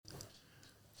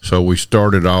So we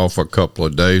started off a couple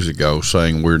of days ago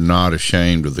saying we're not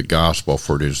ashamed of the gospel,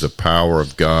 for it is the power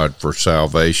of God for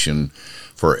salvation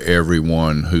for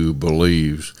everyone who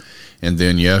believes. And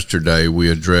then yesterday we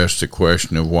addressed the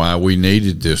question of why we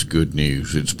needed this good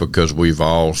news. It's because we've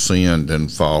all sinned and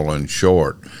fallen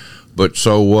short. But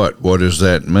so what? What does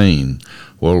that mean?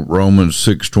 Well, Romans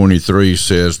 6:23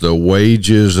 says the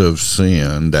wages of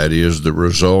sin, that is the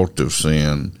result of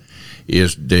sin,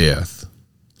 is death.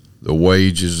 The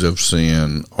wages of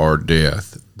sin are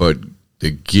death, but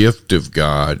the gift of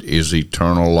God is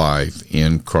eternal life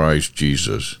in Christ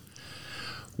Jesus.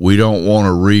 We don't want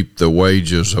to reap the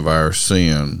wages of our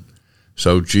sin,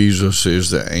 so Jesus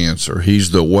is the answer. He's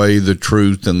the way, the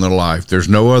truth, and the life. There's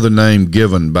no other name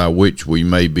given by which we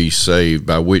may be saved,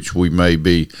 by which we may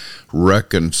be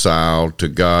reconciled to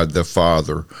God the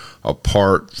Father,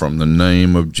 apart from the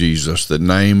name of Jesus, the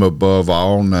name above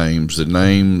all names, the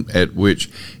name at which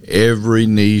every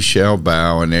knee shall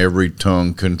bow and every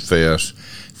tongue confess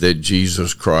that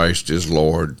Jesus Christ is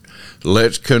Lord.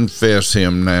 Let's confess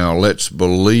him now. Let's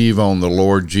believe on the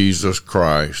Lord Jesus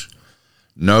Christ.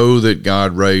 Know that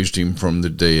God raised him from the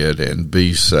dead and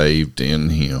be saved in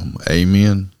him.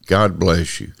 Amen. God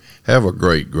bless you. Have a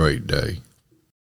great, great day.